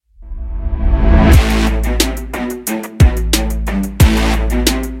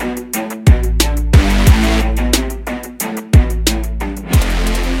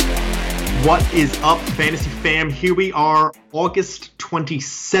What is up, Fantasy Fam? Here we are, August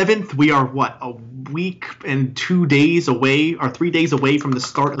 27th. We are, a week and 2 days away, or 3 days away from the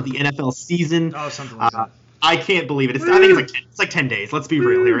start of the NFL season. Oh, something like that. I can't believe it. I think it's like 10 days. Let's be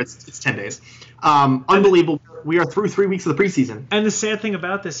real here. It's 10 days. Unbelievable. We are through 3 weeks of the preseason. And the sad thing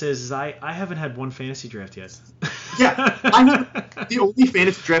about this is I haven't had one fantasy draft yet. Yeah. The only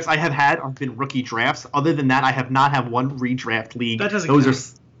fantasy drafts I have had have been rookie drafts. Other than that, I have not had one redraft league. That doesn't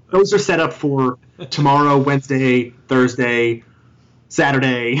count. Those are set up for tomorrow, Wednesday, Thursday,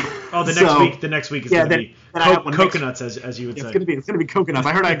 Saturday. Oh, the next week is going to be coconuts, as you would say. It's gonna be coconuts.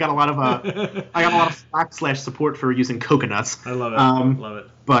 I heard I got a lot of slack/support for using coconuts. I love it. Love it.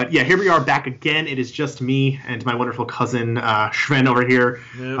 But yeah, here we are back again. It is just me and my wonderful cousin Sven over here,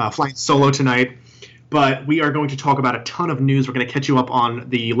 flying solo tonight. But we are going to talk about a ton of news. We're going to catch you up on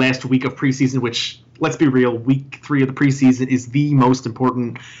the last week of preseason, which, let's be real, week 3 of the preseason is the most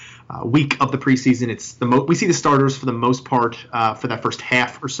important week of the preseason. It's we see the starters for the most part for that first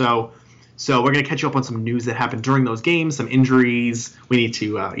half or so. So we're going to catch you up on some news that happened during those games, some injuries we need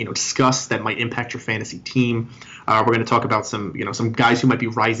to discuss that might impact your fantasy team. We're going to talk about some guys who might be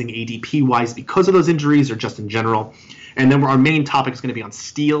rising ADP wise because of those injuries or just in general. And then our main topic is going to be on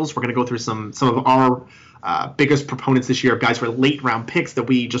steals. We're going to go through some of our biggest proponents this year, guys who are late round picks that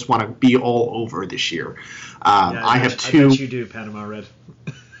we just want to be all over this year. I have two. I bet you do, Panama Red.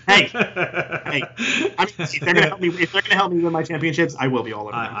 Hey. I mean, if they're going to help me win my championships, I will be all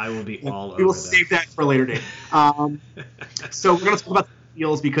over them. I will be all over them. We will save that for a later date. So we're going to talk about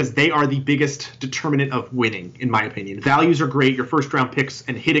steals because they are the biggest determinant of winning, in my opinion. Values are great. Your first round picks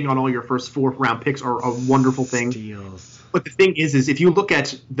and hitting on all your first 4 round picks are a wonderful thing. Steals. But the thing is if you look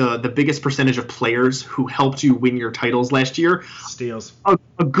at the biggest percentage of players who helped you win your titles last year, steals. A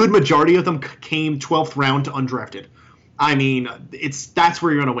good majority of them came 12th round to undrafted. I mean, that's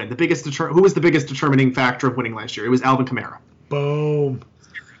where you're going to win. Who was the biggest determining factor of winning last year? It was Alvin Kamara. Boom.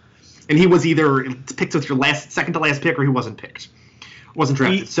 And he was either picked with your second to last pick, or he wasn't picked. Wasn't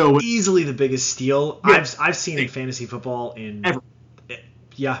drafted. So easily the biggest steal I've seen in fantasy football in ever.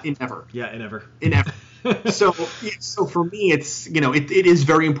 In ever. So for me, it's it is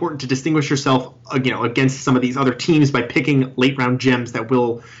very important to distinguish yourself against some of these other teams by picking late round gems that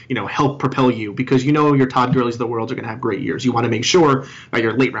will help propel you, because your Todd Gurley's of the world are going to have great years. You want to make sure that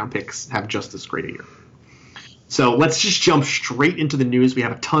your late round picks have just as great a year. So let's just jump straight into the news. We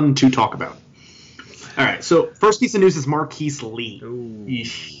have a ton to talk about. All right. So first piece of news is Marquise Lee.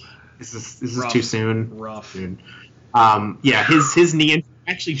 This is too soon. Rough. His knee injury.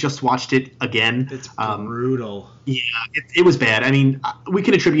 I actually just watched it again. It's brutal. Yeah, it was bad. I mean, we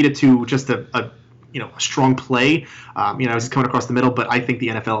can attribute it to just a strong play. He's coming across the middle, but I think the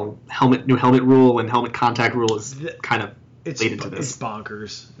NFL new helmet rule and helmet contact rule is kind of late into this. It's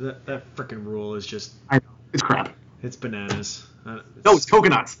bonkers. That freaking rule is just. I know, it's crap. It's bananas. No, it's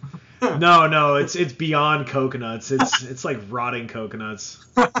coconuts. No, it's beyond coconuts. It's like rotting coconuts.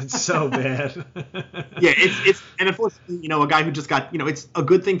 It's so bad. Yeah, it's and unfortunately, a guy who just got, it's a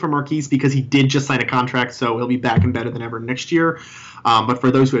good thing for Marquise because he did just sign a contract, so he'll be back and better than ever next year. But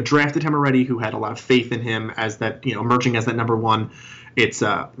for those who had drafted him already, who had a lot of faith in him as that, emerging as that number one, it's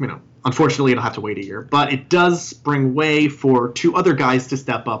unfortunately it'll have to wait a year. But it does bring way for 2 other guys to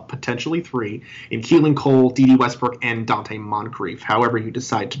step up, potentially 3, in Keelan Cole, Dede Westbrook, and Dante Moncrief. However you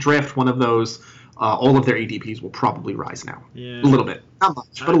decide to draft one of those, all of their ADPs will probably rise now. Yeah. A little bit. Not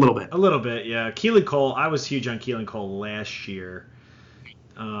much, but a little bit. A little bit, yeah. Keelan Cole, I was huge on Keelan Cole last year.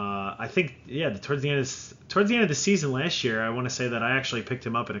 I think, towards the end of the season last year, I want to say that I actually picked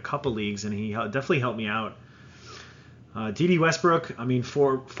him up in a couple leagues, and he definitely helped me out. Dede Westbrook, I mean,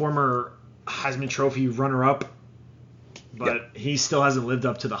 former Heisman Trophy runner-up, but he still hasn't lived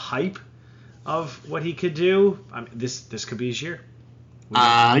up to the hype of what he could do. I mean, this could be his year.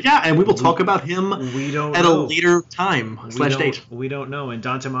 And we will talk about him at a later time / date. We don't know. And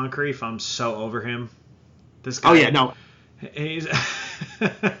Dante Moncrief, I'm so over him. This guy. Oh yeah, no. He's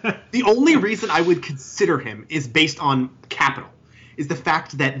the only reason I would consider him is based on capital. Is the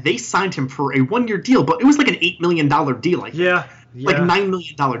fact that they signed him for a 1-year deal, but it was like an $8 million deal. I think. Yeah. Like $9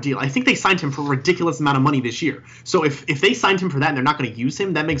 million deal. I think they signed him for a ridiculous amount of money this year. So if they signed him for that and they're not going to use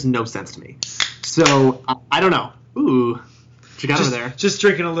him, that makes no sense to me. So I don't know. Ooh, what you got over there? Just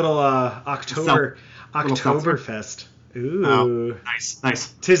drinking a little Oktoberfest. Ooh, oh,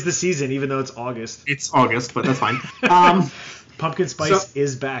 nice. 'Tis the season, even though it's August. It's August, but that's fine. Pumpkin spice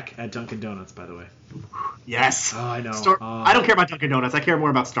is back at Dunkin' Donuts, by the way. Yes. Oh, I know. I don't care about Dunkin' Donuts. I care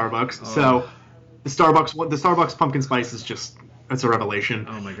more about Starbucks. So the Starbucks pumpkin spice is it's a revelation.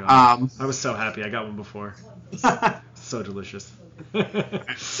 Oh my god. I was so happy. I got one before. So delicious.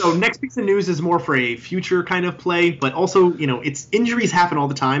 So next piece of news is more for a future kind of play, but also, it's injuries happen all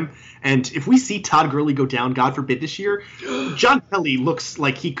the time. And if we see Todd Gurley go down, God forbid, this year, John Kelly looks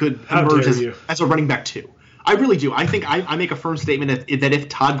like he could emerge as a running back too. I really do. I think I make a firm statement that if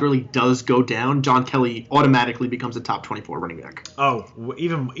Todd Gurley does go down, John Kelly automatically becomes a top 24 running back. Oh,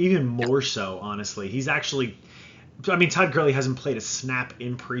 even more so, honestly. He's actually – I mean, Todd Gurley hasn't played a snap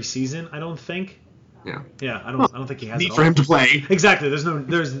in preseason, I don't think. Yeah. Yeah, I don't think he has need for him to play. Exactly. There's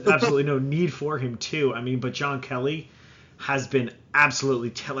absolutely no need for him to. I mean, but John Kelly has been absolutely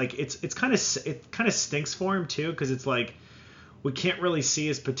it kind of stinks for him too, because it's like we can't really see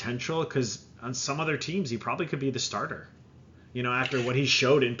his potential, because on some other teams he probably could be the starter, after what he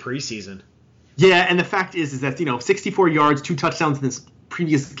showed in preseason. Yeah, and the fact is that 64 yards, 2 touchdowns in this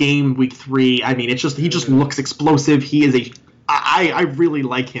previous game, week 3. I mean, he just looks explosive. He is I really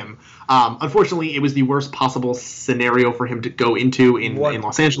like him. Unfortunately, it was the worst possible scenario for him to go into in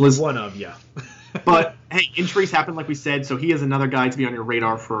Los Angeles. But hey, injuries happen, like we said, so he is another guy to be on your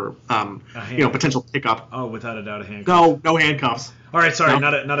radar for potential pickup. Oh, without a doubt, a handcuff. No handcuffs. All right, sorry,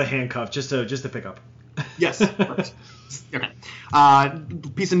 no. not a handcuff, just a pickup. Yes. Okay.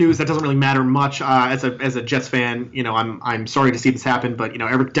 Piece of news that doesn't really matter much. As a Jets fan, I'm sorry to see this happen, but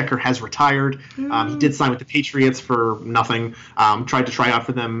Eric Decker has retired. He did sign with the Patriots for nothing. Tried to try out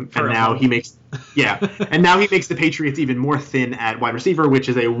for them, and now he makes the Patriots even more thin at wide receiver, which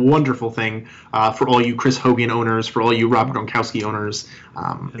is a wonderful thing for all you Chris Hogan owners, for all you Rob Gronkowski owners.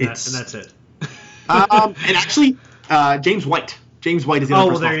 And that's it. And actually, James White. James White is the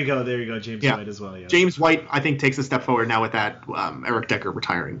other person. There you go. James White as well. Yeah. James White, I think, takes a step forward now with that Eric Decker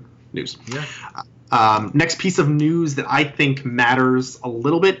retiring news. Yeah. Next piece of news that I think matters a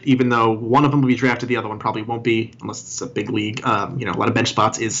little bit, even though one of them will be drafted, the other one probably won't be, unless it's a big league. A lot of bench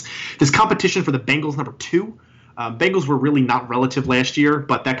spots, is this competition for the Bengals number 2. Bengals were really not relative last year,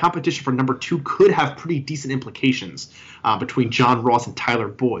 but that competition for number 2 could have pretty decent implications between John Ross and Tyler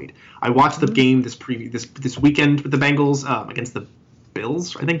Boyd. I watched the game this weekend with the Bengals against the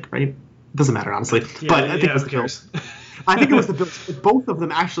Bills, I think, right? It doesn't matter, honestly. But I think it was the Bills. I think it was the Bills. Both of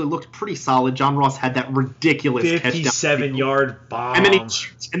them actually looked pretty solid. John Ross had that ridiculous 57-yard bomb. And then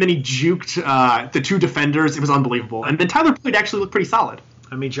he juked the 2 defenders. It was unbelievable. And then Tyler Boyd actually looked pretty solid.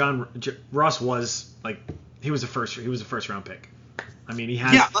 I mean, Ross was he was a first round pick. I mean, he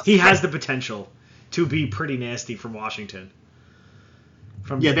has the potential to be pretty nasty from Washington.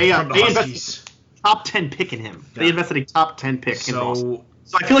 They invested top 10 pick in him. Yeah. They invested a top 10 pick in Ross. So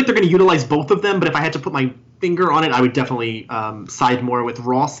I feel like they're going to utilize both of them, but if I had to put my finger on it, I would definitely side more with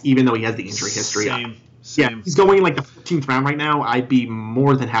Ross, even though he has the injury history. Same. Yeah, he's going in the 14th round right now. I'd be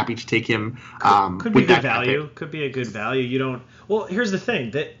more than happy to take him. Could be good value. Could be a good value. You don't. Well, here's the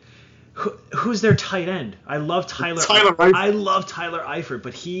thing that. Who's their tight end? I love Tyler Eifert. I love Tyler Eifert,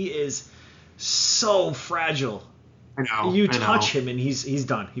 but he is so fragile. I know. You touch him and he's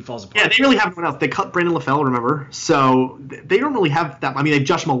done. He falls apart. Yeah, they really have no one else. They cut Brandon LaFell, remember? So they don't really have that. I mean, they have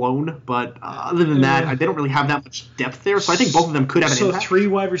Josh Malone, but other than that, they don't really have that much depth there. So I think both of them could have an impact. So 3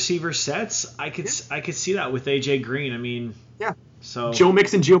 wide receiver sets, I could see that with AJ Green. I mean, yeah. So Joe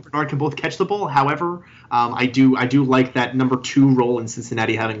Mixon and Gio Bernard can both catch the ball. However, I do like that number 2 role in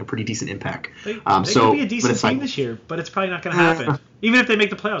Cincinnati having a pretty decent impact. They could be a decent team this year, but it's probably not going to happen. Even if they make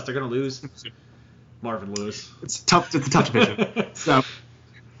the playoffs, they're going to lose. Marvin Lewis. It's tough. It's a tough division. So, all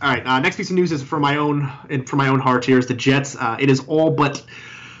right. Next piece of news is for my own heart. Here is the Jets. It is all but.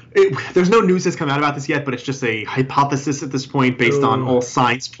 There's no news that's come out about this yet, but it's just a hypothesis at this point based on all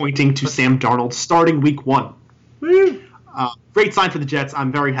signs pointing to Sam Darnold starting week 1. Woo! Great sign for the Jets.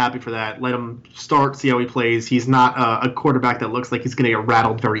 I'm very happy for that. Let him start, see how he plays. He's not a quarterback that looks like he's going to get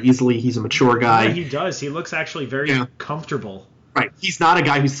rattled very easily. He's a mature guy. Yeah, he does. He looks actually very comfortable. Right. He's not a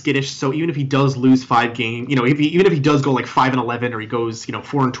guy who's skittish. So even if he does lose 5 games, even if he does go 5-11 or he goes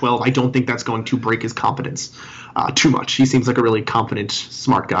 4-12, I don't think that's going to break his confidence too much. He seems like a really confident,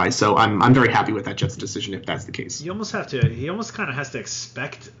 smart guy. So I'm very happy with that Jets decision if that's the case. He almost kind of has to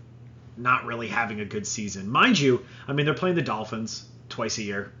expect not really having a good season. Mind you, I mean, they're playing the Dolphins twice a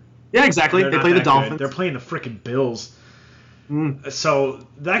year. Yeah, exactly. They play the Dolphins. They're playing the freaking Bills. So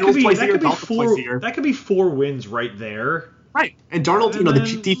that could be 4 wins right there. Right. And Darnold,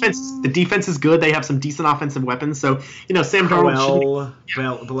 the defense is good. They have some decent offensive weapons. So, Sam Darnold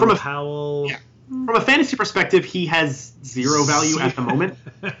Bilal Powell. Yeah. From a fantasy perspective, he has 0 value at the moment,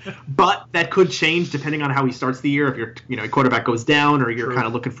 but that could change depending on how he starts the year. If your quarterback goes down, or you're kind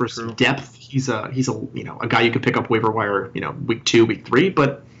of looking for some depth, he's a guy you could pick up waiver wire, week 2, week 3.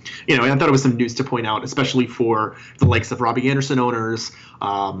 But I thought it was some news to point out, especially for the likes of Robbie Anderson owners,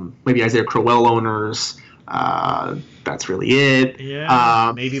 maybe Isaiah Crowell owners. That's really it.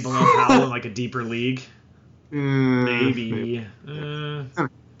 Yeah, maybe Bilal Powell in like a deeper league. Maybe.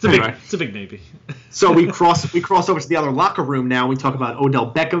 It's a big maybe. So we cross over to the other locker room now. We talk about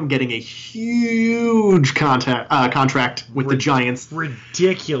Odell Beckham getting a huge contract with the Giants.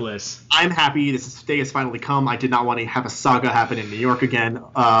 Ridiculous. I'm happy this day has finally come. I did not want to have a saga happen in New York again.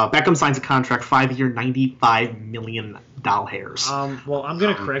 Beckham signs a contract, 5-year, $95 million. Well, I'm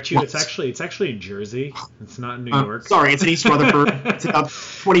going to correct you. It's actually in Jersey. It's not in New York. Sorry, it's in East Rutherford. It's about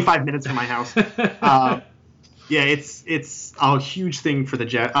 25 minutes from my house. Yeah, it's a huge thing for the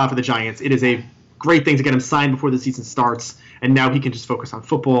Giants. It is a great thing to get him signed before the season starts, and now he can just focus on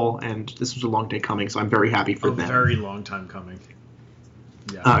football. And this was a long day coming, so I'm very happy for them. A very long time coming.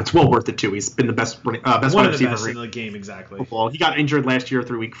 Yeah, it's well worth it too. He's been the best one wide of the receiver best in the game. Exactly. Football. He got injured last year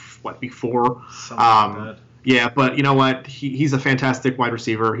through week 4. Something like that. Yeah, but you know what? He's a fantastic wide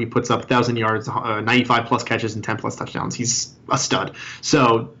receiver. He puts up 1,000 yards, 95 plus catches, and 10 plus touchdowns. He's a stud.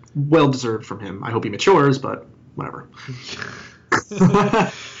 So well deserved from him. I hope he matures, but whatever.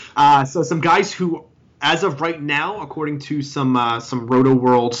 So some guys who, as of right now, according to some Roto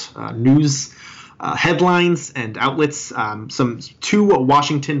World news headlines and outlets, two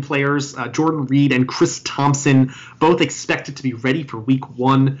Washington players, Jordan Reed and Chris Thompson, both expected to be ready for week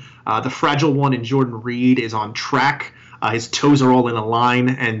 1. The fragile one in Jordan Reed is on track. His toes are all in a line,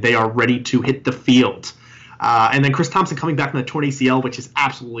 and they are ready to hit the field. And then Chris Thompson coming back from the torn ACL, which is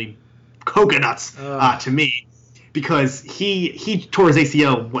absolutely coconuts to me. Because he tore his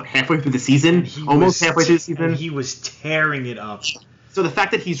ACL, halfway through the season? Halfway through the season? And he was tearing it up. So the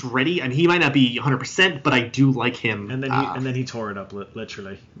fact that he's ready, and he might not be 100%, but I do like him. And then he tore it up,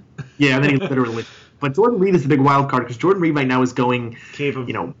 literally. Yeah, and then he literally. But Jordan Reed is the big wild card, because Jordan Reed right now is going,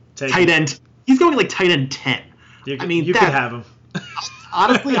 tight end. He's going like tight end 10. You could have him.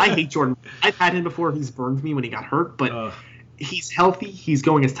 Honestly, I hate Jordan. I've had him before. He's burned me when he got hurt, but he's healthy. He's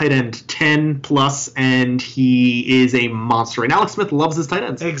going as tight end 10 plus, and he is a monster. And Alex Smith loves his tight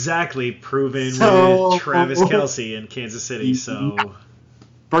ends. Exactly, proven with Travis Kelce in Kansas City. So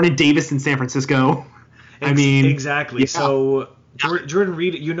Vernon Davis in San Francisco. Exactly. Yeah. So Jordan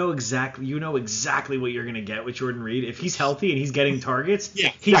Reed, you know exactly what you're gonna get with Jordan Reed if he's healthy and he's getting targets.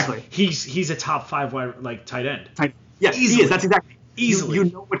 Yeah, exactly. He's a top 5 wide tight end. Yes, he is. That's exactly. Easily. You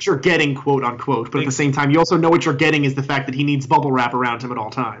know what you're getting, quote unquote, but at the same time, you also know what you're getting is the fact that he needs bubble wrap around him at all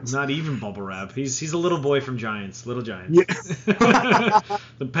times. Not even bubble wrap. He's a little boy from Little Giants. Yeah.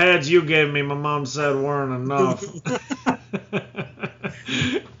 The pads you gave me, my mom said weren't enough.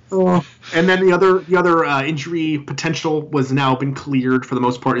 And then the other injury potential was now been cleared for the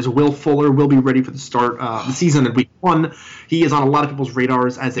most part. Is Will Fuller will be ready for the start of the season in week 1. He is on a lot of people's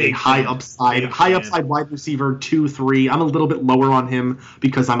radars as a high upside wide receiver 2-3. I'm a little bit lower on him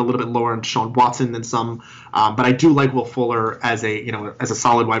because I'm a little bit lower on Deshaun Watson than some, but I do like Will Fuller as a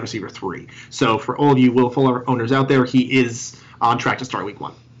solid wide receiver 3. So for all of you Will Fuller owners out there, he is on track to start week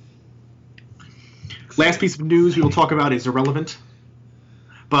 1. Last piece of news we will talk about is irrelevant,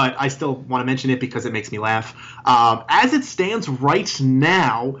 but I still want to mention it because it makes me laugh. As it stands right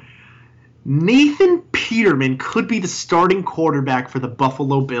now, Nathan Peterman could be the starting quarterback for the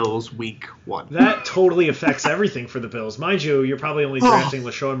Buffalo Bills week 1. That totally affects everything for the Bills. Mind you, you're probably only drafting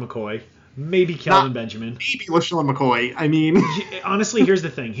LaShawn McCoy, maybe Kelvin Benjamin. Maybe LaShawn McCoy. Honestly, here's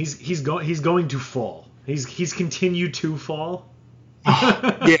the thing. He's going to fall. He's continued to fall.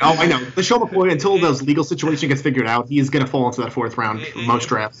 I know. LaShawn McCoy, until those legal situation gets figured out, he is going to fall into that 4th round for most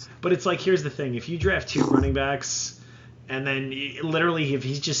drafts. But it's like, here's the thing. If you draft 2 running backs, and then literally if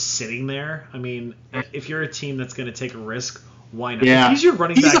he's just sitting there, if you're a team that's going to take a risk, why not? Yeah. If he's your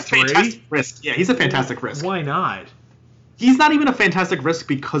running back 3. Risk. Yeah, he's a fantastic risk. Why not? He's not even a fantastic risk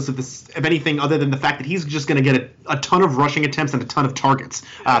because of anything other than the fact that he's just going to get a ton of rushing attempts and a ton of targets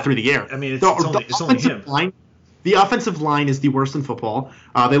through the air. It's only him. The offensive line is the worst in football.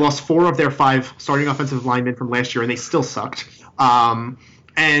 They lost 4 of their 5 starting offensive linemen from last year, and they still sucked.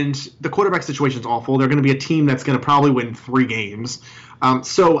 And the quarterback situation is awful. They're going to be a team that's going to probably win 3 games.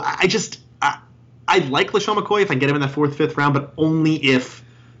 So I like LaShawn McCoy if I get him in that 4th, 5th round, but only if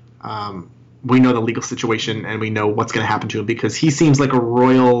we know the legal situation and we know what's going to happen to him, because he seems like a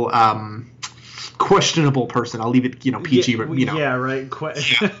royal questionable person. I'll leave it, PG. Yeah, right.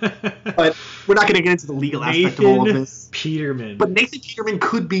 But we're not going to get into the legal aspect of all of this. Peterman. But Nathan Peterman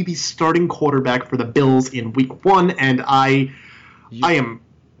could be the starting quarterback for the Bills in week 1, and I am.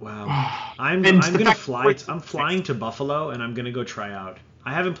 Wow. I'm gonna fly. I'm flying to Buffalo, and I'm gonna go try out.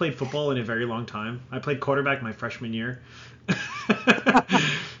 I haven't played football in a very long time. I played quarterback my freshman year.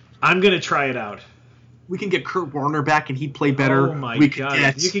 I'm gonna try it out. We can get Kurt Warner back, and he'd play better. Oh my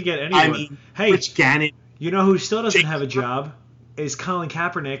God! You could get anyone. Rich Gannon. You know who still doesn't have a job is Colin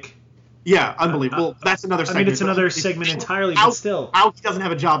Kaepernick. Yeah, unbelievable. That's another segment. I mean, it's another segment entirely, but still. How he doesn't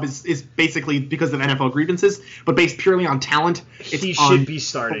have a job is basically because of NFL grievances, but based purely on talent. He should be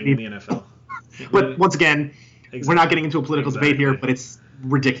starting in the NFL. But once again, we're not getting into a political debate here, but it's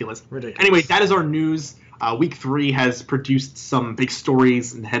ridiculous. Anyway, that is our news. Week 3 has produced some big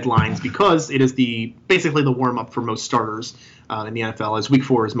stories and headlines because it is basically the warm-up for most starters in the NFL, as Week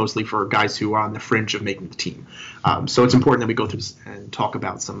 4 is mostly for guys who are on the fringe of making the team. So it's important that we go through and talk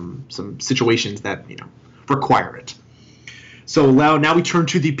about some situations that require it. So now we turn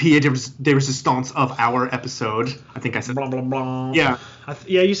to the pièce de résistance of our episode. I think I said blah blah blah. Yeah.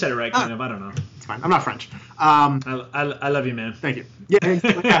 Yeah, you said it right, kind of. I don't know. It's fine. I'm not French. I love you, man. Thank you.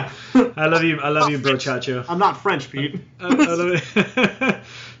 Yeah. I love you, bro, Chacho. I'm not French, Pete. I love it.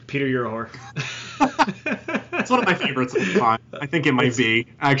 Peter, you're a whore. It's one of my favorites of the time. I think it might be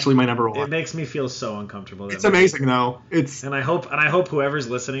actually my number 1. It makes me feel so uncomfortable. It's amazing though. And I hope whoever's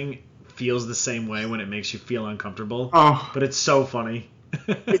listening feels the same way when it makes you feel uncomfortable. Oh, but it's so funny.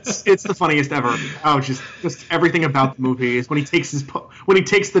 it's the funniest ever. Oh, just everything about the movie is when he takes the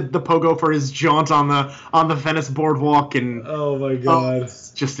pogo for his jaunt on the Venice boardwalk, and oh my god,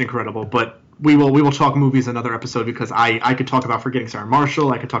 it's just incredible. But we will talk movies another episode because I could talk about Forgetting Sarah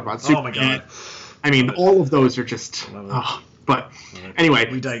Marshall. I could talk about Superman. Oh my god. I mean, all of those are just. But anyway,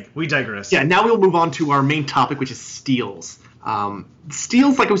 we digress. Yeah, now we'll move on to our main topic, which is steals.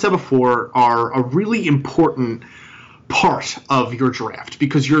 Steals, like we said before, are a really important part of your draft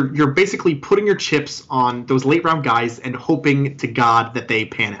because you're basically putting your chips on those late round guys and hoping to God that they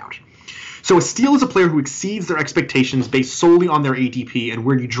pan out. So a steal is a player who exceeds their expectations based solely on their ADP and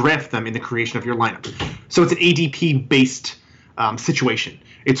where you draft them in the creation of your lineup. So it's an ADP based situation.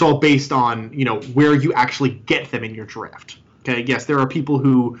 It's all based on where you actually get them in your draft. Okay, yes, there are people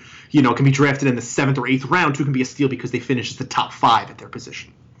who can be drafted in the 7th or 8th round who can be a steal because they finish as the top 5 at their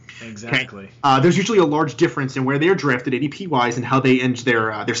position. Exactly. Okay? There's usually a large difference in where they are drafted ADP wise and how they end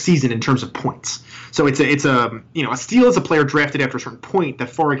their season in terms of points. So it's a steal is a player drafted after a certain point that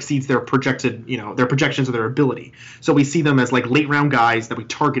far exceeds their projected their projections of their ability. So we see them as like late round guys that we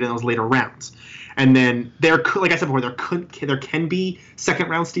target in those later rounds. And then like I said before, there can be second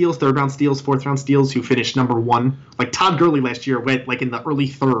round steals, third round steals, fourth round steals who finish number 1. Like Todd Gurley last year went like in the early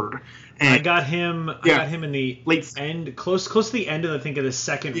 3rd. And I got him in the late end, close to the end of the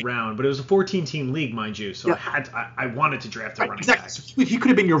second round, but it was a 14-team league, mind you. So I wanted to draft a running back. So he could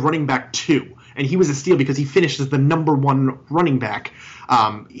have been your running back 2, and he was a steal because he finished as the number 1 running back,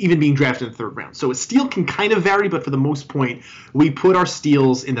 even being drafted in the 3rd round. So a steal can kind of vary, but for the most point, we put our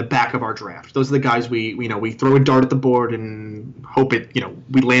steals in the back of our draft. Those are the guys we throw a dart at the board and hope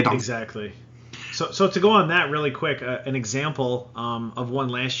we land on. Exactly. So to go on that really quick, an example of one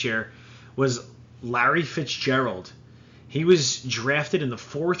last year was Larry Fitzgerald. He was drafted in the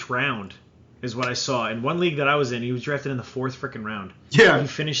 4th round, is what I saw. In one league that I was in, he was drafted in the 4th freaking round. Yeah.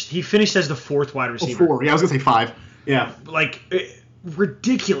 He finished as the 4th wide receiver. 4. Yeah, I was going to say 5. Yeah. Like,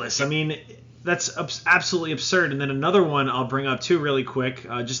 ridiculous. I mean, that's absolutely absurd. And then another one I'll bring up, too, really quick,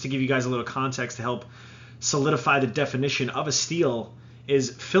 just to give you guys a little context to help solidify the definition of a steal, is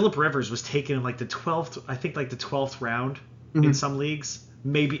Phillip Rivers was taken in like the 12th round in some leagues.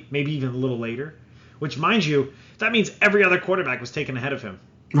 Maybe even a little later, which, mind you, that means every other quarterback was taken ahead of him.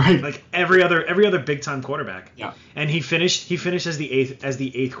 Right. Like every other big time quarterback. Yeah. And he finished as the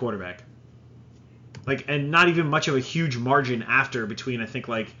eighth quarterback. Like, and not even much of a huge margin after between, I think,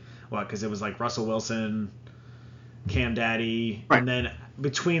 because it was like Russell Wilson, Cam Daddy, right. And then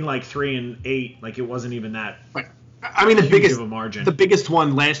between like 3 and 8, like it wasn't even that. Right. I mean, the biggest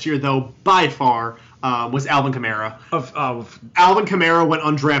one last year, though, by far, was Alvin Kamara. Alvin Kamara went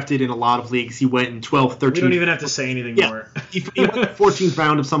undrafted in a lot of leagues. He went in 12th, 13th. We don't even have to say anything more. He went in the 14th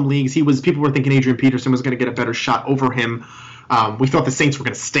round of some leagues. People were thinking Adrian Peterson was going to get a better shot over him. We thought the Saints were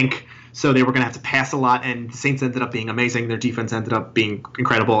going to stink, so they were going to have to pass a lot, and the Saints ended up being amazing. Their defense ended up being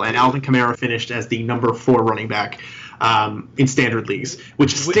incredible, and Alvin Kamara finished as the number 4 running back in standard leagues,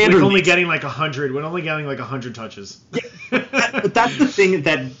 which is standard. With only getting like 100 touches. But that's the thing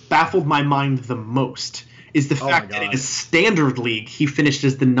that baffled my mind the most is the fact that in a standard league he finished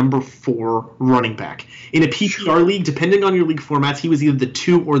as the number 4 running back. In a PPR league, depending on your league formats, he was either the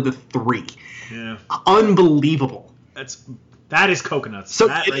 2 or the 3. Yeah, unbelievable. That is coconuts. So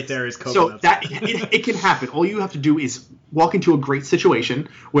that right there is coconuts. So it can happen. All you have to do is walk into a great situation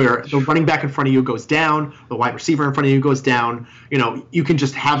where the running back in front of you goes down, the wide receiver in front of you goes down. You can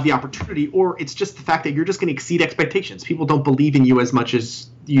just have the opportunity, or it's just the fact that you're just going to exceed expectations. People don't believe in you as much as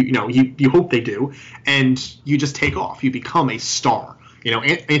you hope they do, and you just take off. You become a star.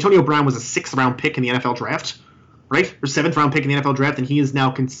 Antonio Brown was a 6th-round pick in the NFL draft, right? Or 7th-round pick in the NFL draft, and he has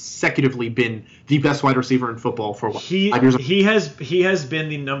now consecutively been the best wide receiver in football for 5 years. He has been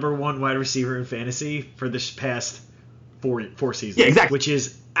the number 1 wide receiver in fantasy for this past four seasons. Yeah, exactly. Which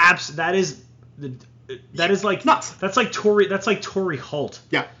is that is like nuts. That's like Torrey Holt.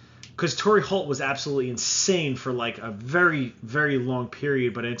 Yeah. Because Torrey Holt was absolutely insane for like a very, very long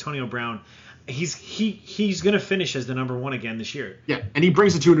period, but Antonio Brown, he's going to finish as the number 1 again this year. Yeah, and he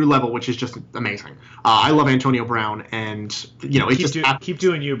brings it to a new level, which is just amazing. I love Antonio Brown, and keep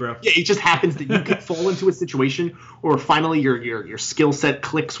doing you, bro. Yeah, it just happens that you could fall into a situation, or finally your skill set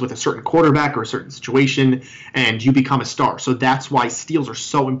clicks with a certain quarterback or a certain situation, and you become a star. So that's why steals are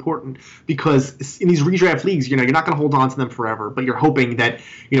so important, because in these redraft leagues, you're not going to hold on to them forever, but you're hoping that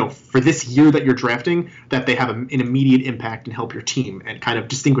for this year that you're drafting, that they have an immediate impact and help your team and kind of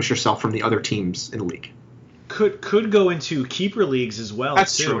distinguish yourself from the other teams in the league. Could go into keeper leagues as well.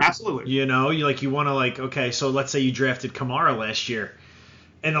 That's too. true, absolutely. You want to okay, so let's say you drafted Kamara last year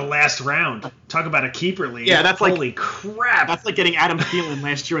in the last round. Talk about a keeper league. Yeah, that's holy crap. That's like getting Adam Thielen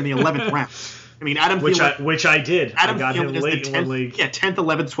last year in the 11th round. I mean, Adam Thielen, Thielen, which I did. Adam I got Thielen him late in one league. Yeah, 10th,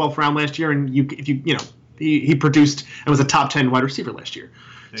 11th, 12th round last year, and he produced and was a top 10 wide receiver last year.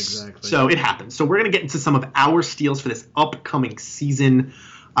 Exactly. So it happens. So we're going to get into some of our steals for this upcoming season.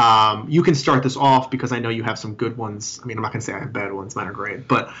 You can start this off because I know you have some good ones. I mean, I'm not going to say I have bad ones. Mine are great.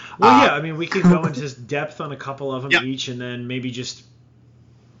 But we can go into just depth on a couple of them each, and then maybe just,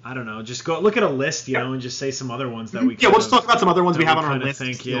 I don't know, just go look at a list, and just say some other ones that we we'll just talk about some other ones we have on our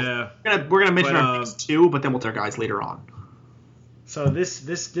list. Yeah. We're going to mention our picks too, but then we'll tell guys later on. So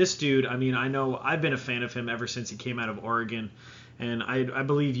this dude, I mean, I know I've been a fan of him ever since he came out of Oregon. And I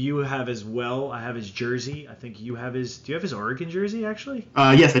believe you have as well. I have his jersey. I think you have his. Do you have his Oregon jersey actually?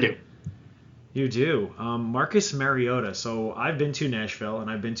 Yes, I do. You do. Marcus Mariota. So I've been to Nashville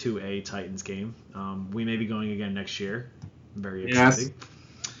and I've been to a Titans game. We may be going again next year. Very exciting. Yes.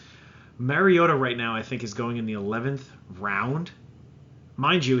 Mariota right now I think is going in the 11th round.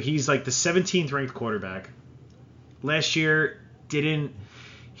 Mind you, he's like the 17th ranked quarterback. Last year didn't.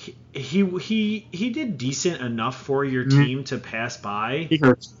 He did decent enough for your team to pass by. He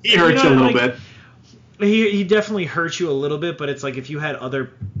hurt you a little bit. He definitely hurt you a little bit, but it's like if you had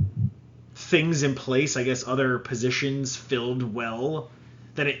other things in place, I guess other positions filled well,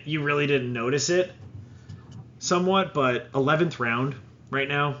 then you really didn't notice it somewhat. But 11th round right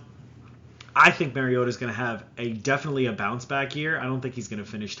now, I think Mariota's going to have definitely a bounce back year. I don't think he's going to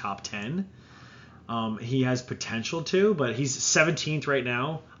finish top 10. He has potential to, but he's 17th right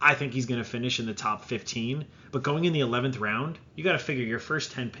now. I think he's going to finish in the top 15. But going in the 11th round, you got to figure your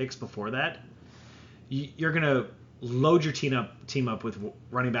first 10 picks before that, you're going to load your team up with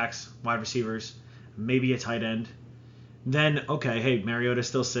running backs, wide receivers, maybe a tight end. Then, okay, hey, Mariota's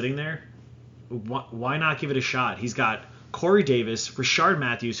still sitting there. Why not give it a shot? He's got Corey Davis, Rashard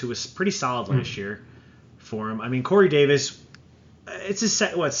Matthews, who was pretty solid last year for him. I mean, Corey Davis, it's his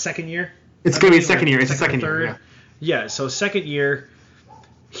second year? It's going to be a second year. It's a second year. Yeah, so second year.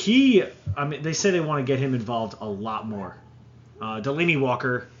 They say they want to get him involved a lot more. Delaney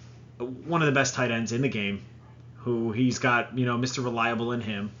Walker, one of the best tight ends in the game, who he's got, Mr. Reliable in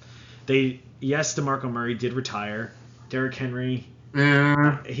him. DeMarco Murray did retire. Derrick Henry,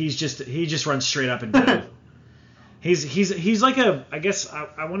 he just runs straight up and down. He's like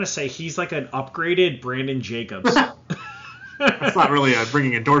I want to say he's like an upgraded Brandon Jacobs. That's not really a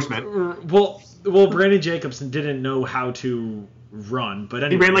ringing endorsement. Well, Brandon Jacobson didn't know how to run, but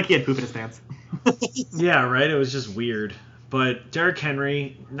anyway. He ran like he had poop in his pants. Yeah, right? It was just weird. But Derrick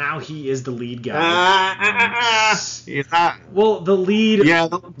Henry, now he is the lead guy. Well, the lead. Yeah,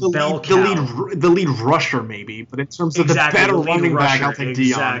 the lead rusher maybe, but in terms of the better running back, I'll take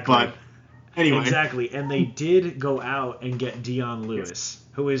Dion. But anyway, exactly. And they did go out and get Dion Lewis,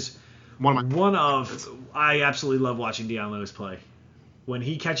 who is I absolutely love watching Dion Lewis play. When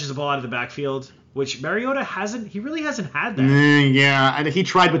he catches the ball out of the backfield, which Mariota really hasn't had that. Yeah, and he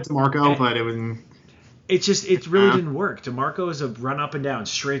tried with DeMarco, but it was. It really didn't work. DeMarco is a run up and down,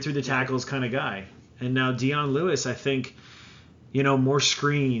 straight through the tackles kind of guy. And now Dion Lewis, I think, more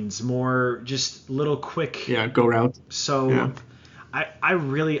screens, more just little quick. Yeah, go route. So I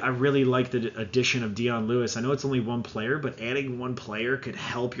really like the addition of Dion Lewis. I know it's only one player, but adding one player could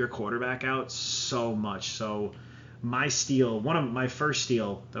help your quarterback out so much. So my steal, one of my first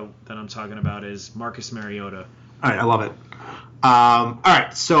steal that I'm talking about is Marcus Mariota. All right, I love it. All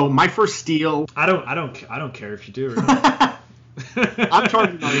right, so my first steal. I don't care if you do or not. I'm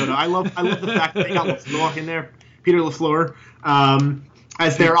targeting Mariota. I love the fact that they got LaFleur in there, Peter LaFleur. I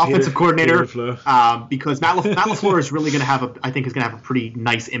as their offensive coordinator, because Matt LaFleur is really going to have a pretty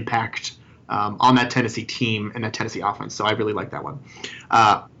nice impact on that Tennessee team and that Tennessee offense. So I really like that one.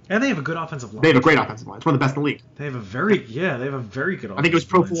 And they have a good offensive line. They have a great offensive line. It's one of the best in the league. They have a very good offensive line. I think it was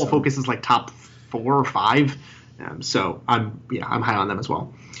Pro Football Focus is like top 4 or 5. So I'm high on them as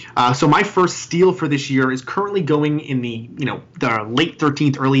well. So my first steal for this year is currently going in the late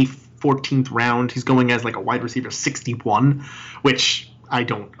 13th, early 14th round. He's going as like a wide receiver 61, which I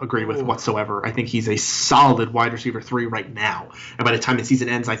don't agree with whatsoever. I think he's a solid wide receiver 3 right now. And by the time the season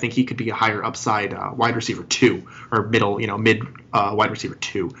ends, I think he could be a higher upside wide receiver 2 or mid wide receiver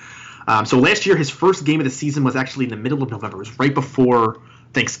 2. So last year, his first game of the season was actually in the middle of November. It was right before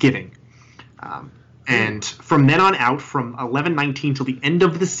Thanksgiving. And from then on out, from 11-19 till the end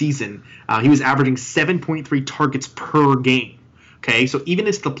of the season, he was averaging 7.3 targets per game. Okay, so even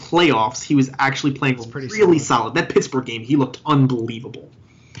into the playoffs, he was actually playing really solid. That Pittsburgh game, he looked unbelievable.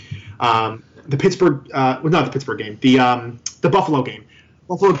 The Buffalo game.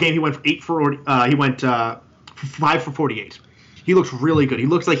 He went 5 for 48. He looks really good. He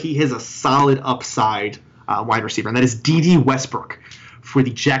looks like he has a solid upside wide receiver, and that is D.D. Westbrook for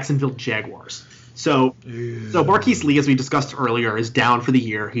the Jacksonville Jaguars. So Marquise Lee, as we discussed earlier, is down for the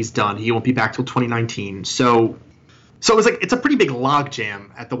year. He's done. He won't be back till 2019. So it's a pretty big logjam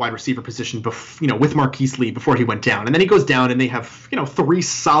at the wide receiver position, with Marquise Lee before he went down, and then he goes down, and they have 3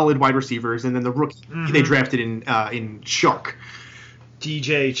 solid wide receivers, and then the rookie they drafted in Chark.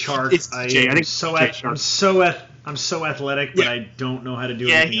 DJ Chark. It's DJ. I'm so athletic, but I don't know how to do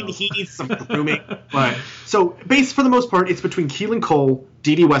anything else. He needs some grooming. But for the most part, it's between Keelan Cole,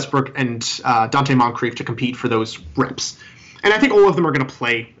 D.D. Westbrook, and Dante Moncrief to compete for those reps. And I think all of them are going to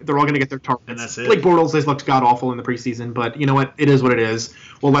play. They're all going to get their targets. And that's it. Blake Bortles has looked god-awful in the preseason, but you know what? It is what it is.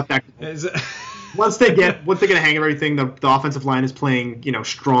 We'll let that go. Once they get a hang of everything, the offensive line is playing,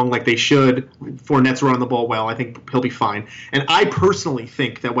 strong like they should. Fournette's running the ball well. I think he'll be fine. And I personally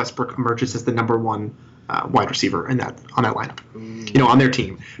think that Westbrook emerges as the number 1 wide receiver on that lineup, on their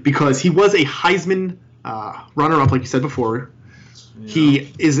team, because he was a Heisman runner-up, like you said before. Yeah.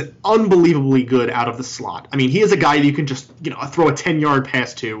 He is unbelievably good out of the slot. I mean, he is a guy that you can just throw a 10-yard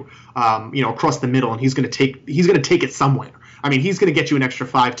pass to, across the middle, and he's going to take it somewhere. I mean, he's going to get you an extra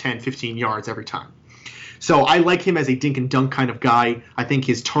 5, 10, 15 yards every time. So I like him as a dink and dunk kind of guy. I think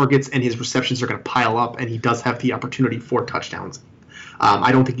his targets and his receptions are going to pile up, and he does have the opportunity for touchdowns.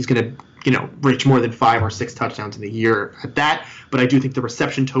 I don't think he's going to reach more than 5 or 6 touchdowns in a year at that, but I do think the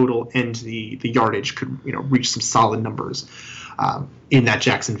reception total and the yardage could reach some solid numbers in that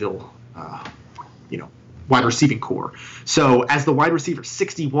Jacksonville wide receiving core. So as the wide receiver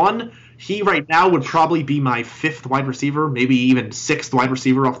 61, he right now would probably be my 5th wide receiver, maybe even 6th wide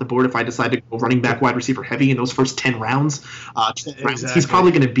receiver off the board if I decide to go running back wide receiver heavy in those first 10 rounds. Exactly. He's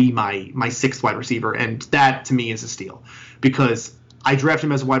probably going to be my 6th wide receiver, and that to me is a steal because I draft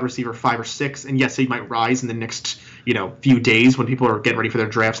him as a wide receiver 5 or 6, and yes, he might rise in the next few days when people are getting ready for their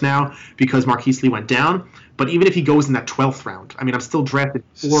drafts now because Marquise Lee went down. But even if he goes in that 12th round, I mean, I'm still drafting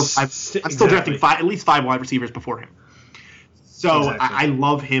 4 or 5. I'm still drafting at least 5 wide receivers before him. So I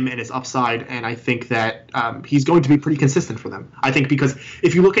love him and his upside, and I think that he's going to be pretty consistent for them. I think because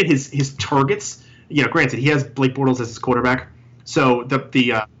if you look at his targets, granted he has Blake Bortles as his quarterback, so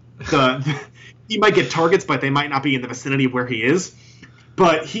he might get targets, but they might not be in the vicinity of where he is.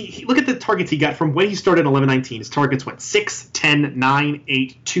 But he look at the targets he got from when he started in 11-19. His targets went 6, 10, 9,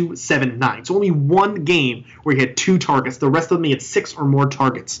 8, 2, 7, 9. So only one game where he had 2 targets. The rest of them he had 6 or more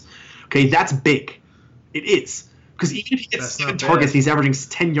targets. Okay, that's big. It is. Because even if he gets 7 targets, he's averaging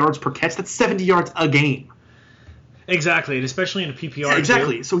 10 yards per catch. That's 70 yards a game. Exactly, and especially in a PPR. Yeah,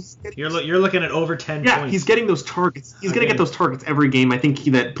 exactly. Too. So you're looking at over 10 points. Yeah, he's getting those targets. He's going to get those targets every game. I think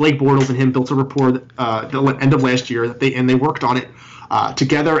that Blake Bortles and him built a rapport the end of last year they worked on it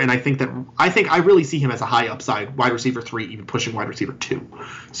together. And I really see him as a high upside wide receiver 3, even pushing wide receiver 2.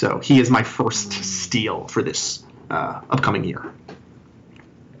 So he is my first steal for this upcoming year.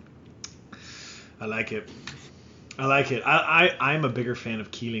 I like it. I'm a bigger fan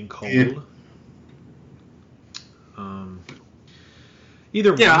of Keelan Cole. Yeah.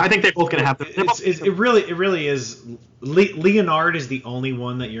 Either one. Yeah, I think they're both going to have them. It really is. Leonard is the only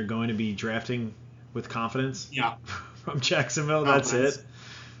one that you're going to be drafting with confidence. Yeah. From Jacksonville, that's it.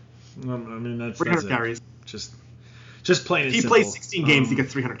 I mean, that's 300 it. carries. Just plain and simple. He plays 16 games. He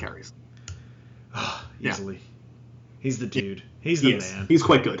gets 300 carries. Easily. Yeah. He's the dude. He's the man. He's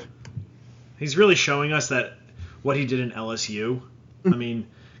quite good. He's really showing us that what he did in LSU. I mean,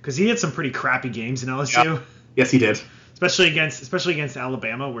 because he had some pretty crappy games in LSU. Yeah. Yes, he did. Especially against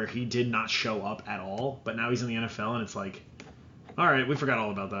Alabama, where he did not show up at all. But now he's in the NFL, and it's like, All right, we forgot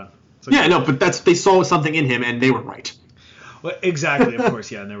all about that. Yeah, no, but they saw something in him, and they were right. Well, exactly, of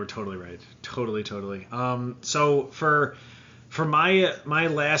course, yeah, and they were totally right. Totally. So for my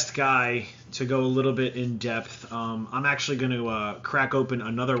last guy to go a little bit in depth, I'm actually going to crack open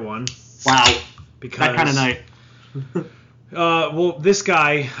another one. Wow. Because that kind of night. Well, this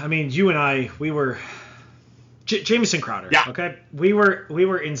guy, I mean, you and I, we were Jamison Crowder. Yeah. Okay. We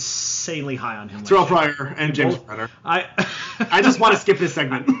were insanely high on him. Terrell Pryor and Jamison Crowder. I just want to skip this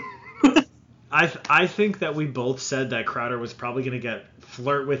segment. I think that we both said that Crowder was probably going to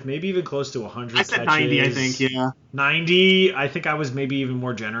flirt with maybe even close to 100 I said catches. 90, I think, yeah. 90. I think I was maybe even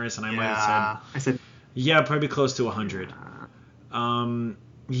more generous, and I might have said. I said. Yeah, probably close to 100.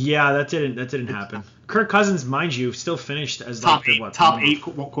 Yeah, that didn't happen. Kirk Cousins, mind you, still finished as top like 8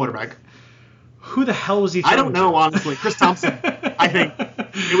 quarterback. Who the hell was he throwing I don't know, honestly. Chris Thompson. I think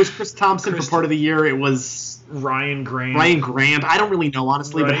it was Chris Thompson for part of the year. It was Ryan Grant. I don't really know,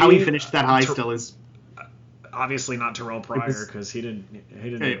 honestly, but how he finished that high still is. Obviously not Terrell Pryor because he didn't.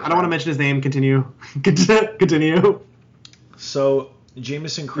 Hey, I don't want to mention his name. Continue. Continue. So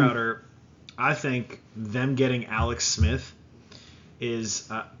Jamison Crowder, I think them getting Alex Smith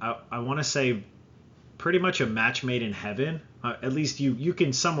is I want to say pretty much a match made in heaven. At least you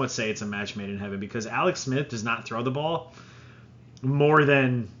can somewhat say it's a match made in heaven because Alex Smith does not throw the ball more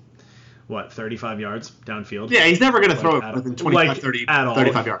than 35 yards downfield. Yeah, he's never going to throw it within 25, 30, at all.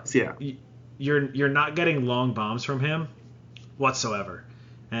 35 yards. Yeah. You're not getting long bombs from him whatsoever.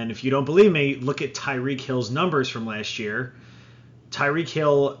 And if you don't believe me, look at Tyreek Hill's numbers from last year. Tyreek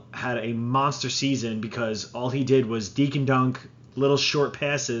Hill had a monster season because all he did was deke and dunk, little short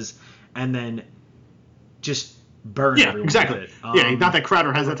passes, and then just burn everyone. Exactly. With it. Yeah, not that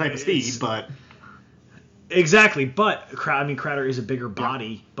Crowder has that type of speed, but exactly. But Crowder is a bigger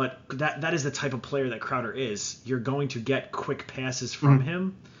body, but that is the type of player that Crowder is. You're going to get quick passes from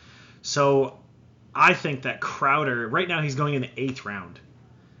him. So I think that Crowder right now he's going in the 8th round,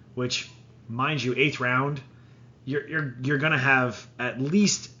 which, mind you, 8th round, you're gonna have at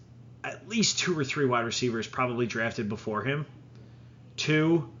least 2 or 3 wide receivers probably drafted before him.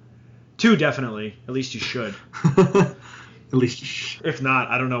 Two definitely. At least you should. At least you should. If not,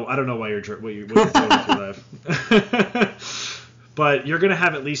 I don't know why you're doing with your life. But you're gonna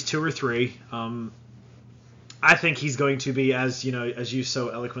have at least 2 or 3. I think he's going to be, as you so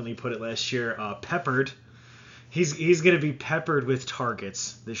eloquently put it last year, peppered. He's going to be peppered with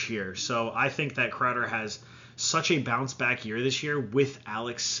targets this year. So I think that Crowder has such a bounce back year this year with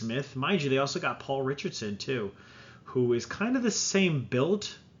Alex Smith. Mind you, they also got Paul Richardson too, who is kind of the same build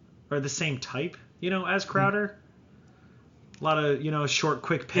or the same type, as Crowder. A lot of, short,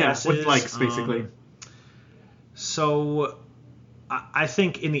 quick passes. Yeah, with legs, basically. So I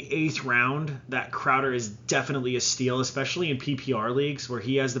think in the 8th round that Crowder is definitely a steal, especially in PPR leagues where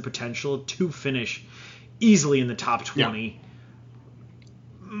he has the potential to finish easily in the top 20.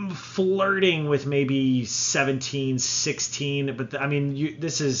 Yeah. Flirting with maybe 17, 16, but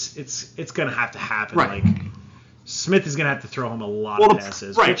it's going to have to happen. Right. Like Smith is going to have to throw him a lot of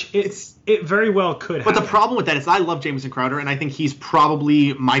passes, which it very well could happen. But the problem with that is I love Jamison Crowder, and I think he's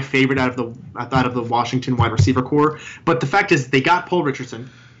probably my favorite out of the Washington wide receiver core. But the fact is they got Paul Richardson.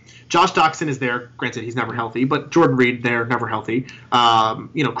 Josh Doxson is there. Granted, he's never healthy, but Jordan Reed there, never healthy.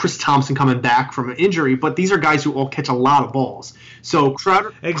 Chris Thompson coming back from an injury, but these are guys who all catch a lot of balls. So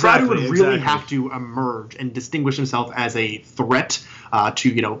Crowder would really have to emerge and distinguish himself as a threat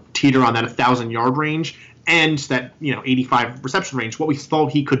to teeter on that 1,000-yard range. And that 85 reception range, what we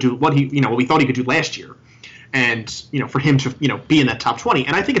thought he could do, what we thought he could do last year, and for him to be in that top 20,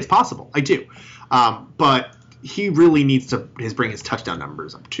 and I think it's possible, I do, but he really needs to bring his touchdown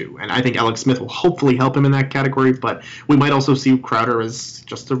numbers up too, and I think Alex Smith will hopefully help him in that category, but we might also see Crowder as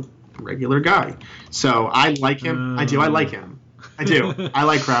just a regular guy. So I like him. I like him. I do. I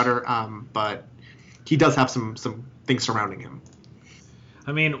like Crowder, but he does have some things surrounding him.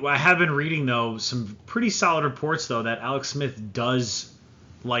 I mean, I have been reading, though, some pretty solid reports, though, that Alex Smith does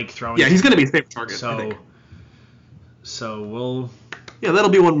like throwing. Yeah, he's going to be his favorite target, I think. So we'll... Yeah, that'll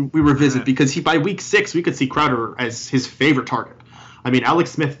be one we revisit, because by week 6, we could see Crowder as his favorite target. I mean,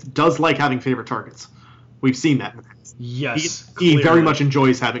 Alex Smith does like having favorite targets. We've seen that. Yes, he very much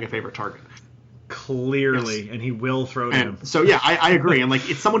enjoys having a favorite target. Clearly, yes. And he will throw to him. So, yeah, I agree. And,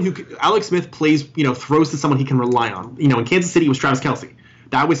 it's someone who... Alex Smith plays, throws to someone he can rely on. In Kansas City, it was Travis Kelce.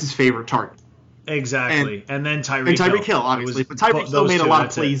 That was his favorite target. Exactly. And then Tyreek Hill, obviously. But Tyreek Hill made a lot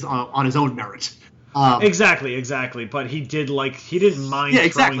of plays on his own merit. Exactly. But he didn't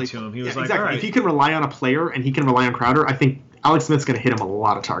mind throwing to him. He was like, all right. If he can rely on a player and he can rely on Crowder, I think Alex Smith's going to hit him a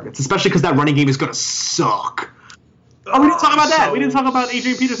lot of targets, especially because that running game is going to suck. Oh, we didn't talk about that. We didn't talk about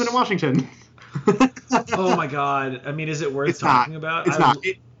Adrian Peterson in Washington. Oh my God! I mean, is it worth talking about? It's not.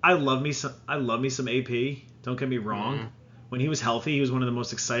 I love me some AP. Don't get me wrong. Mm-hmm. When he was healthy, he was one of the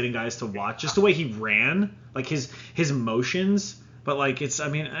most exciting guys to watch. Just the way he ran, like his motions. But like it's, I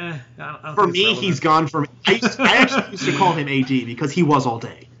mean, I don't for me, he's gone from. I actually used to call him AD because he was all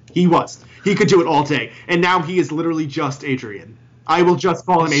day. He could do it all day, and now he is literally just Adrian. I will just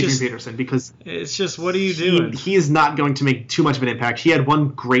call him Adrian Peterson because it's just, what are you doing? He is not going to make too much of an impact. He had one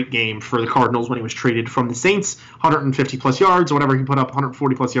great game for the Cardinals when he was traded from the Saints, 150 plus yards or whatever he put up,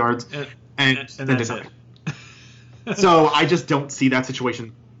 140 plus yards, and that's it. So I just don't see that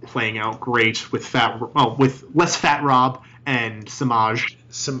situation playing out great with with less Fat Rob and Samaj.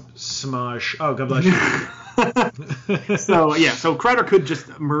 Samaj. Oh, God bless you. So Crowder could just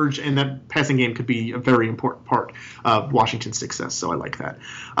emerge, and that passing game could be a very important part of Washington's success. So I like that.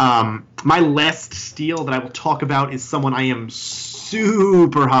 My last steal that I will talk about is someone I am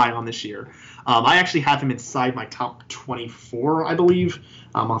super high on this year. I actually have him inside my top 24, I believe.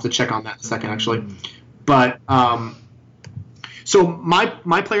 I'll have to check on that in a second, actually. But so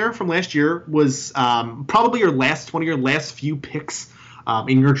my player from last year was probably your last few picks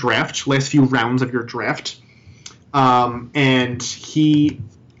in your draft, last few rounds of your draft. And he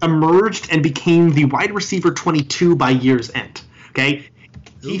emerged and became the wide receiver 22 by year's end. Okay,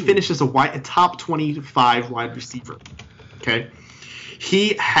 he finished as a top 25 wide receiver. Okay,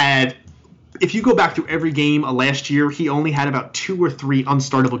 he had. If you go back through every game last year, he only had about 2 or 3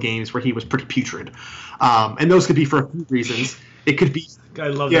 unstartable games where he was pretty putrid, and those could be for a few reasons. It could be. I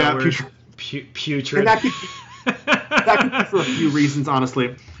love that word. Putrid. And that could be for a few reasons,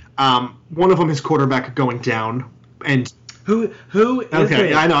 honestly. One of them is quarterback going down, and who is okay,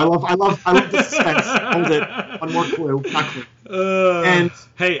 it? Yeah, I know. I love the suspense. Hold it. One more clue. Not clue. And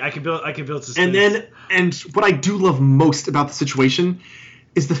hey, I can build suspense. And what I do love most about the situation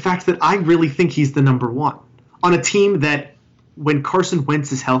is the fact that I really think he's the number one on a team that, when Carson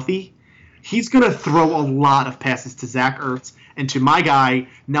Wentz is healthy, he's going to throw a lot of passes to Zach Ertz and to my guy,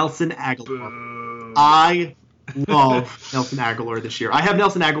 Nelson Agholor. Boom. I love Nelson Agholor this year. I have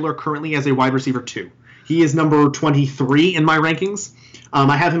Nelson Agholor currently as a wide receiver 2. He is number 23 in my rankings.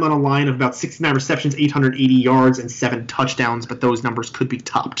 I have him on a line of about 69 receptions, 880 yards, and 7 touchdowns, but those numbers could be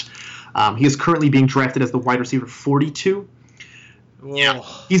topped. He is currently being drafted as the wide receiver 42. Whoa. Yeah,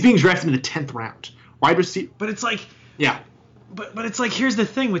 he's being drafted in the 10th round. Wide receiver. But it's like. Yeah. But it's like, here's the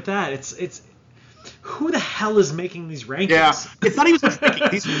thing with that. It's who the hell is making these rankings? Yeah, it's not even just ranking.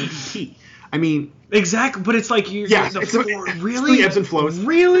 These are MVP. I mean, exactly. But it's like really ebbs and flows.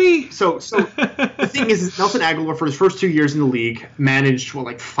 Really? So the thing is Nelson Agholor, for his first 2 years in the league, managed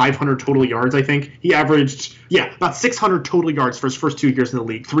 500 total yards. I think he averaged about 600 total yards for his first 2 years in the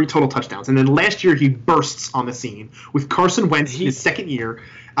league, 3 total touchdowns, and then last year he bursts on the scene with Carson Wentz in his second year.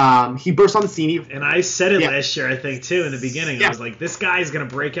 He burst on the scene. And I said it last year, I think, too, in the beginning. I was like, this guy's going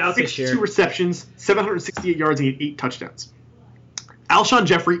to break out this year. 62 receptions, 768 yards, and 8 touchdowns. Alshon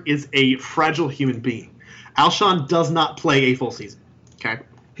Jeffrey is a fragile human being. Alshon does not play a full season. Okay?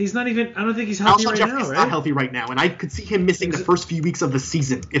 He's not even – I don't think he's healthy right now, right? Alshon Jeffrey's not healthy right now, and I could see him missing the first few weeks of the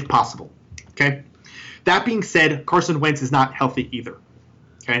season if possible. Okay? That being said, Carson Wentz is not healthy either.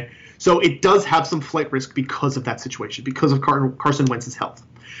 Okay? So it does have some flight risk because of that situation, because of Carson Wentz's health.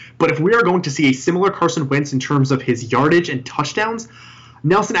 But if we are going to see a similar Carson Wentz in terms of his yardage and touchdowns,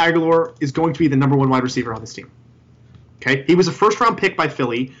 Nelson Agholor is going to be the number 1 wide receiver on this team. Okay, he was a first-round pick by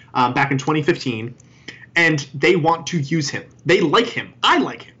Philly back in 2015, and they want to use him. They like him. I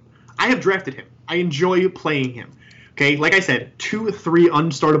like him. I have drafted him. I enjoy playing him. Okay, like I said, 2 or 3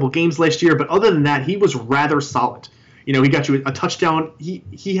 unstartable games last year, but other than that, he was rather solid. You know, he got you a touchdown.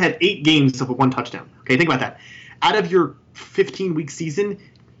 He had 8 games of 1 touchdown. Okay, think about that. Out of your 15-week season,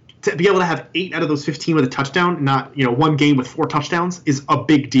 to be able to have 8 out of those 15 with a touchdown, not 1 game with 4 touchdowns, is a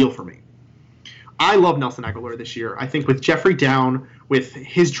big deal for me. I love Nelson Agholor this year. I think with Jeffrey down, with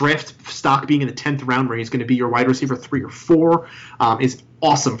his draft stock being in the 10th round where he's going to be your wide receiver 3 or 4, is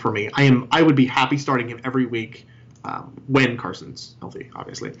awesome for me. I would be happy starting him every week when Carson's healthy,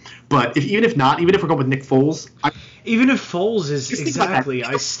 obviously. But even if we're going with Nick Foles, even if Foles is exactly,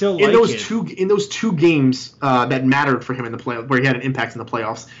 I still like it. In those 2 games that mattered for him in the play, where he had an impact in the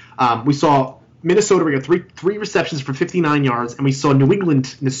playoffs, we saw Minnesota, where he had three receptions for 59 yards, and we saw New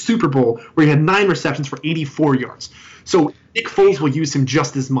England in the Super Bowl, where he had 9 receptions for 84 yards. So Nick Foles will use him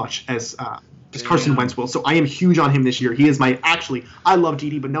just as much as Carson Wentz will. So I am huge on him this year. He is I love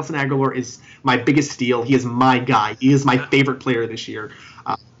Dede, but Nelson Agholor is my biggest steal. He is my guy. He is my favorite player this year.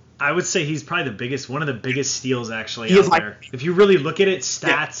 I would say he's probably one of the biggest steals actually He is out there. If you really look at it,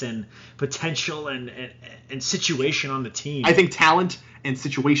 stats and potential and situation on the team. I think talent and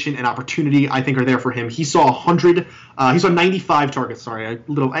situation and opportunity, I think, are there for him. He saw 100. He saw 95 targets. Sorry, I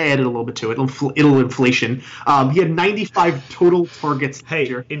added a little bit to it. It'll inflation. He had 95 total targets.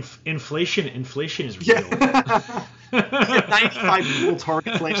 Hey, inflation is real. Yeah. He had 95 total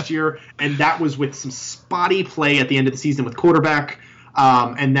targets last year, and that was with some spotty play at the end of the season with quarterback.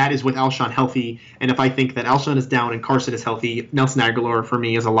 And that is with Alshon healthy. And if I think that Alshon is down and Carson is healthy, Nelson Aguilar for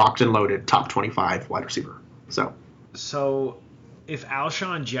me is a locked and loaded top 25 wide receiver. So if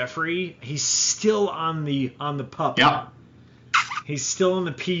Alshon Jeffrey, he's still on the pup. Yep. He's still on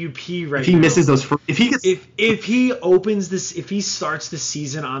the PUP right now. If he misses those, if he starts the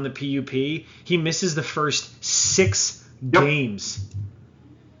season on the PUP, he misses the first 6 games.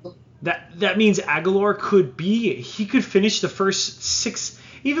 That means Aguilar could finish the first 6.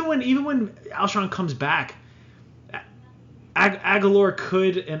 Even when Alshon comes back, Aguilar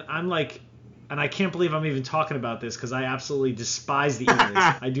could, and I can't believe I'm even talking about this because I absolutely despise the Eagles.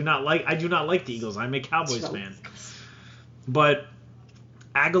 I do not like the Eagles. I'm a Cowboys fan. But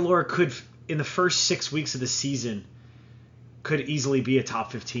Aguilar could, in the first 6 weeks of the season, could easily be a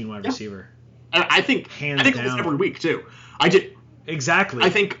top 15 wide receiver. And I think almost every week too. Exactly. I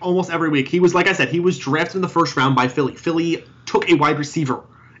think almost every week. He was, like I said, he was drafted in the first round by Philly. Philly took a wide receiver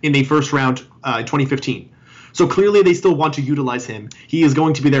in the first round in 2015. So clearly they still want to utilize him. He is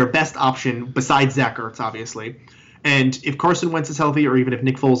going to be their best option besides Zach Ertz, obviously. And if Carson Wentz is healthy, or even if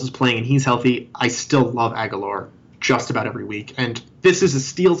Nick Foles is playing and he's healthy, I still love Aguilar just about every week. And this is a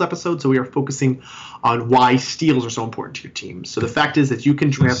steals episode, so we are focusing on why steals are so important to your team. So the fact is that you can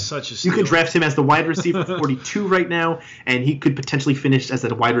draft him as the wide receiver 42 right now, and he could potentially finish as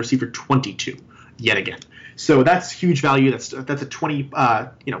a wide receiver 22 yet again. So that's huge value. That's a 20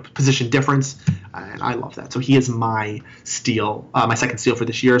 position difference, and I love that. So he is my steal, my second steal for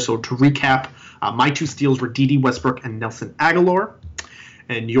this year. So to recap, my 2 steals were Dede Westbrook and Nelson Aguilar,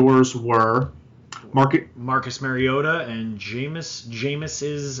 and yours were Marcus Mariota and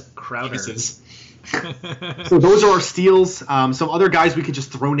Jameis Crowder. So those are our steals. Some other guys we could just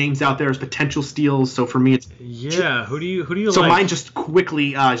throw names out there as potential steals. So for me, it's who do you like? So mine just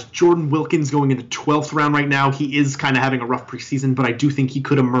quickly, Jordan Wilkins going in the 12th round right now. He is kind of having a rough preseason, but I do think he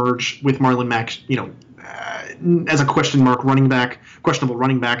could emerge with Marlon Mack, as a questionable running back.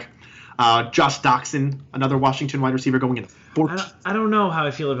 Josh Doxson, another Washington wide receiver, going in the 14th. I don't know how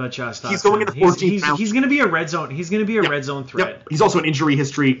I feel about Josh Doxson. He's going in the 14th round. He's going to be a red zone. He's going to be a red zone threat. Yep. He's also an injury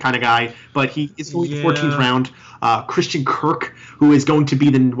history kind of guy, but he is going in the 14th round. Christian Kirk, who is going to be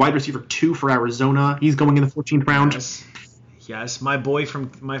the wide receiver 2 for Arizona, he's going in the 14th round. Yes. My boy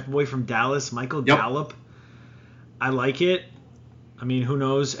from Dallas, Michael Gallup. I like it. I mean, who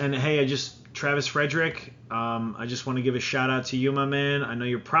knows? And hey, Travis Frederick. I just want to give a shout out to you, my man. I know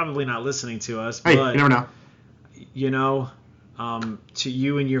you're probably not listening to us, but you never know. To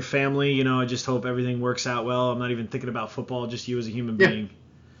you and your family, I just hope everything works out well. I'm not even thinking about football, just you as a human being.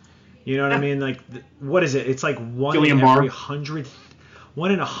 You know what I mean? Like, what is it? It's like 1 in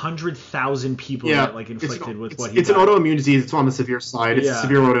 100,000 people that inflicted with what he got. It's an autoimmune disease. It's on the severe side. It's a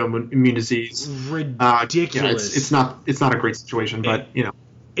severe autoimmune disease. Ridiculous. It's not a great situation, but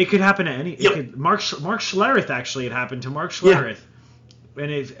It could happen to any. Mark Schlereth actually, it happened to Mark Schlereth,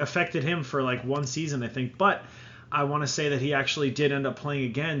 and it affected him for like 1 season, I think. But I want to say that he actually did end up playing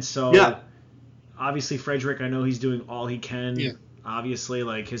again. So obviously Frederick, I know he's doing all he can. Yeah. Obviously,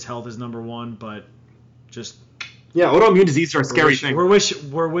 like his health is number 1, but just autoimmune diseases are a scary thing.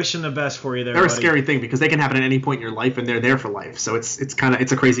 We're wishing the best for you there. They're buddy. A scary thing because they can happen at any point in your life, and they're there for life. So it's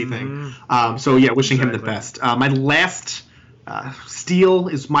a crazy thing. Wishing him the best. My last steal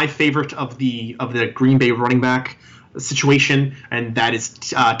is my favorite of the Green Bay running back situation, and that is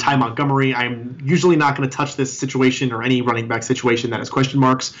Ty Montgomery. I'm usually not going to touch this situation or any running back situation that has question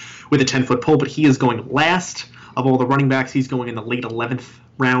marks with a 10-foot pole, but he is going last of all the running backs. He's going in the late 11th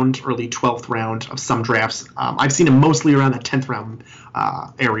round, early 12th round of some drafts. I've seen him mostly around that 10th round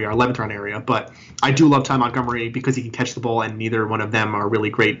area, or 11th round area, but I do love Ty Montgomery because he can catch the ball, and neither one of them are really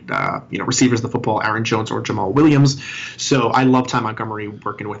great receivers of the football, Aaron Jones or Jamal Williams. So I love Ty Montgomery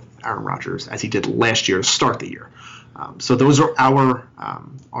working with Aaron Rodgers as he did last year to start the year. So those are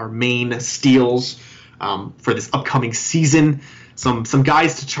our main steals for this upcoming season. Some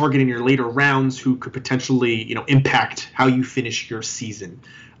guys to target in your later rounds who could potentially impact how you finish your season.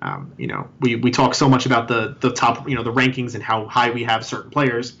 We talk so much about the top the rankings and how high we have certain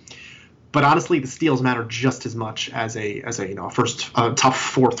players, but honestly the steals matter just as much as a first top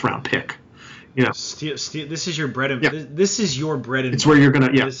 4th round pick. You know, this is your bread and this is your bread and. It's where you're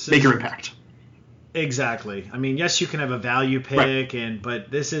gonna make your impact. Exactly. I mean, yes, you can have a value pick,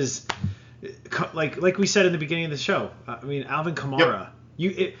 but this is like we said in the beginning of the show. I mean, Alvin Kamara.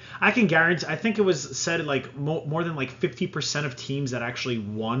 I can guarantee. I think it was said like more than like 50% of teams that actually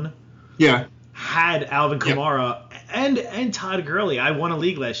won. Yeah. Had Alvin Kamara and Todd Gurley. I won a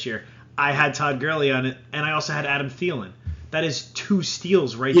league last year. I had Todd Gurley on it, and I also had Adam Thielen. That is 2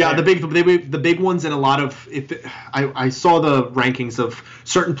 steals right there. Yeah, the big ones, and a lot of I saw the rankings of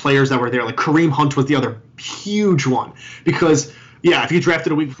certain players that were there. Like Kareem Hunt was the other huge one because if you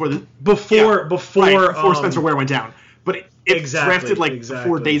drafted a week before Spencer Ware went down, but if drafted like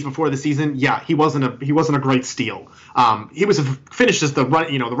 4 days before the season, he wasn't a great steal. He was finished as the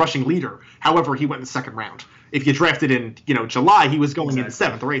rushing leader. However, he went in the second round. If you drafted in July, he was going in the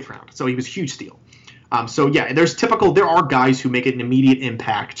 7th or 8th round. So he was a huge steal. There are guys who make an immediate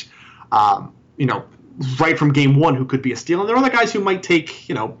impact, right from game one who could be a steal, and there are other guys who might take,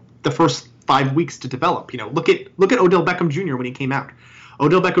 the first 5 weeks to develop. Look at Odell Beckham Jr. when he came out.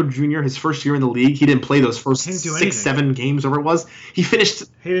 Odell Beckham Jr. his first year in the league, he didn't play those first 6-7 games, whatever it was. He finished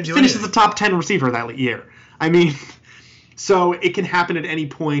as a top 10 receiver that year. I mean, so it can happen at any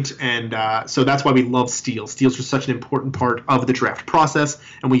point, and so that's why we love steals. Steals are such an important part of the draft process,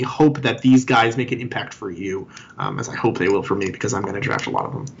 and we hope that these guys make an impact for you, as I hope they will for me, because I'm going to draft a lot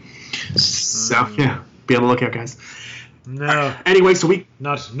of them. So, be on the lookout, guys. No. Anyway, so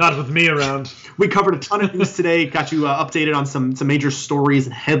not with me around. We covered a ton of news today. Got you updated on some major stories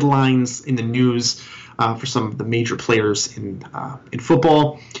and headlines in the news for some of the major players in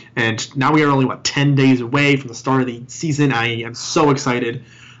football. And now we are only 10 days away from the start of the season. I am so excited.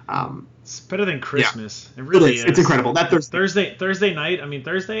 It's better than Christmas. It really is. It's incredible. That Thursday night. I mean,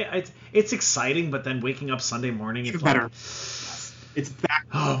 Thursday. It's exciting, but then waking up Sunday morning, it's better. It's back.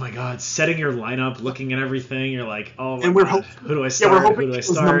 Oh my God! Setting your lineup, looking at everything, you're like, oh my and we're God. Who do I start? We're hoping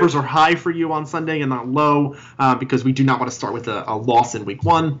those numbers are high for you on Sunday and not low, because we do not want to start with a loss in week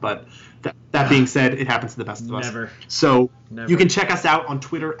 1. But that being said, it happens to the best of us. Never. So you can check us out on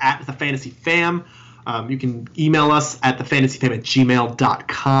Twitter at @thefantasyfam. You can email us at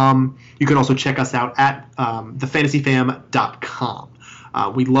thefantasyfam@gmail.com. You can also check us out at thefantasyfam.com.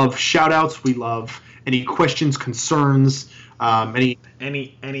 We love shout-outs. We love any questions, concerns,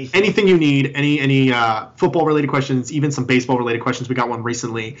 anything you need, any football related questions, even some baseball related questions. We got one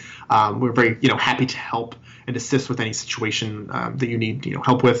recently. We're very happy to help and assist with any situation that you need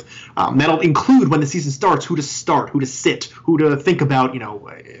help with. That'll include when the season starts, who to start, who to sit, who to think about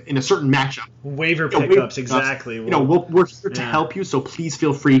in a certain matchup. Waiver pickups, exactly. We're here to help you, so please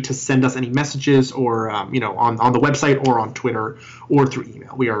feel free to send us any messages or on the website or on Twitter or through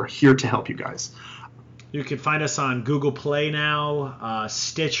email. We are here to help you guys. You can find us on Google Play now,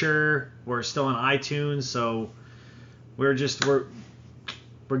 Stitcher. We're still on iTunes, so we're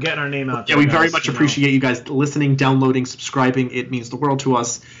getting our name out there. Yeah, we very much appreciate you guys listening, downloading, subscribing. It means the world to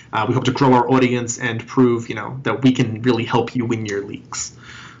us. We hope to grow our audience and prove, that we can really help you win your leagues.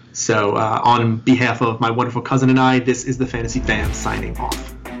 So on behalf of my wonderful cousin and I, this is the Fantasy Fam signing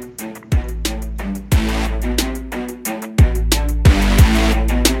off.